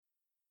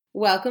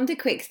Welcome to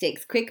Quick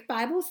Sticks, quick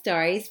Bible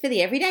stories for the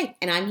everyday.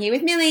 And I'm here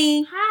with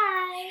Millie.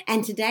 Hi.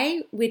 And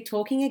today we're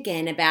talking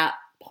again about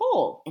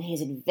Paul and his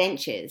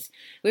adventures.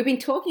 We've been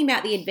talking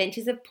about the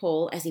adventures of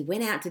Paul as he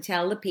went out to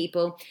tell the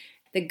people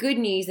the good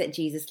news that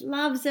Jesus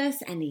loves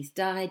us and he's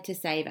died to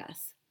save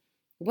us.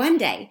 One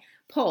day,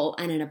 Paul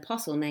and an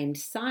apostle named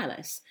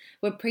Silas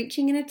were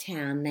preaching in a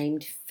town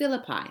named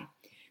Philippi.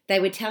 They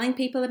were telling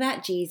people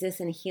about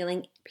Jesus and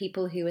healing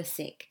people who were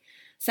sick.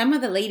 Some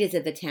of the leaders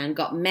of the town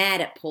got mad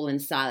at Paul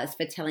and Silas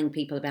for telling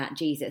people about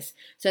Jesus,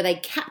 so they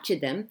captured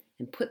them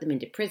and put them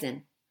into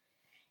prison.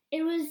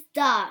 It was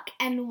dark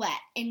and wet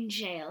in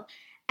jail,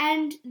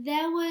 and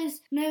there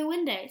was no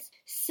windows,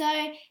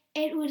 so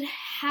it would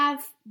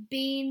have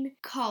been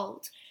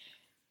cold.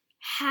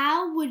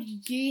 How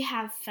would you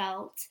have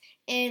felt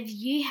if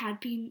you had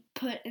been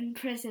put in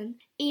prison,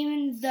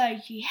 even though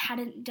you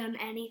hadn't done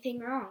anything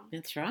wrong?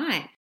 That's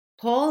right.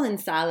 Paul and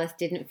Silas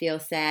didn't feel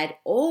sad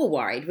or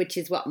worried, which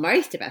is what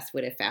most of us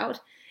would have felt.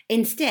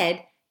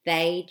 Instead,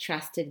 they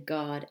trusted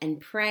God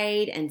and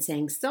prayed and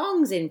sang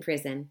songs in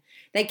prison.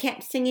 They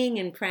kept singing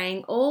and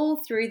praying all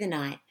through the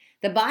night.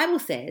 The Bible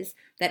says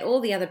that all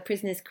the other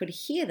prisoners could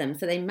hear them,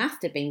 so they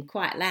must have been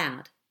quite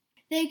loud.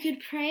 They could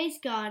praise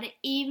God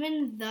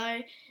even though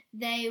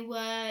they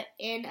were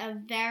in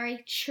a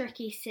very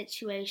tricky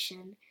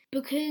situation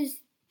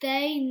because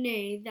they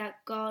knew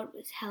that God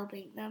was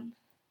helping them.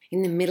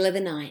 In the middle of the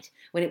night,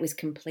 when it was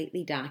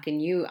completely dark and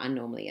you are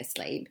normally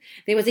asleep,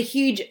 there was a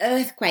huge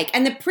earthquake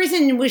and the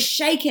prison was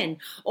shaken.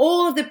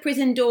 All of the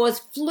prison doors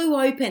flew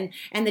open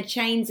and the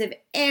chains of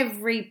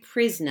every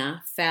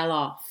prisoner fell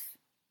off.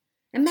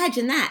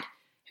 Imagine that.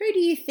 Who do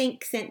you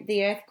think sent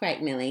the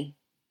earthquake, Millie?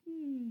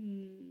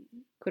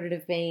 Could it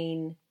have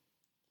been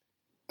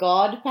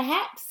God,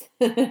 perhaps?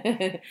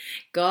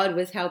 God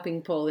was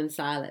helping Paul and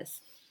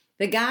Silas.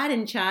 The guard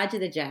in charge of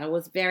the jail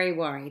was very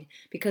worried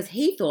because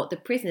he thought the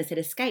prisoners had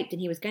escaped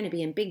and he was going to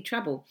be in big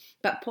trouble.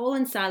 But Paul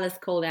and Silas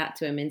called out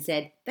to him and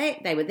said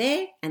they were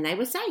there and they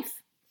were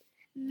safe.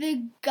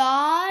 The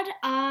guard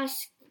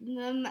asked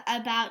them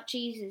about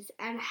Jesus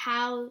and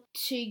how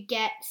to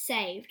get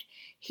saved.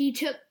 He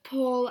took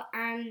Paul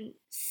and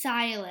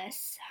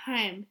Silas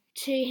home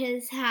to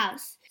his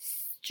house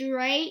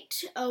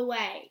straight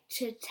away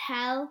to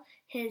tell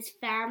his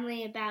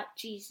family about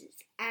Jesus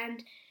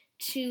and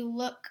to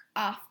look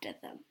after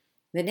them.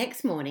 The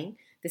next morning,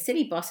 the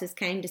city bosses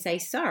came to say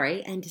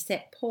sorry and to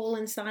set Paul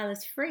and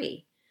Silas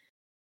free.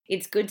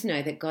 It's good to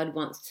know that God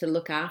wants to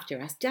look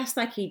after us, just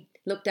like he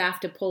looked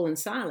after Paul and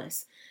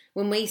Silas.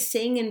 When we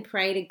sing and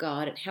pray to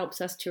God, it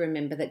helps us to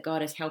remember that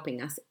God is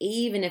helping us,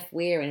 even if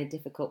we're in a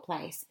difficult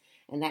place.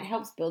 And that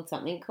helps build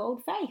something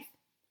called faith.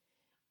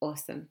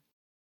 Awesome.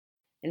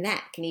 And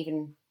that can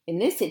even, in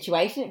this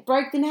situation, it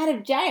broke them out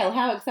of jail.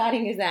 How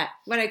exciting is that?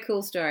 What a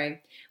cool story.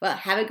 Well,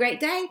 have a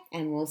great day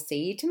and we'll see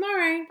you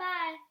tomorrow.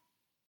 Bye.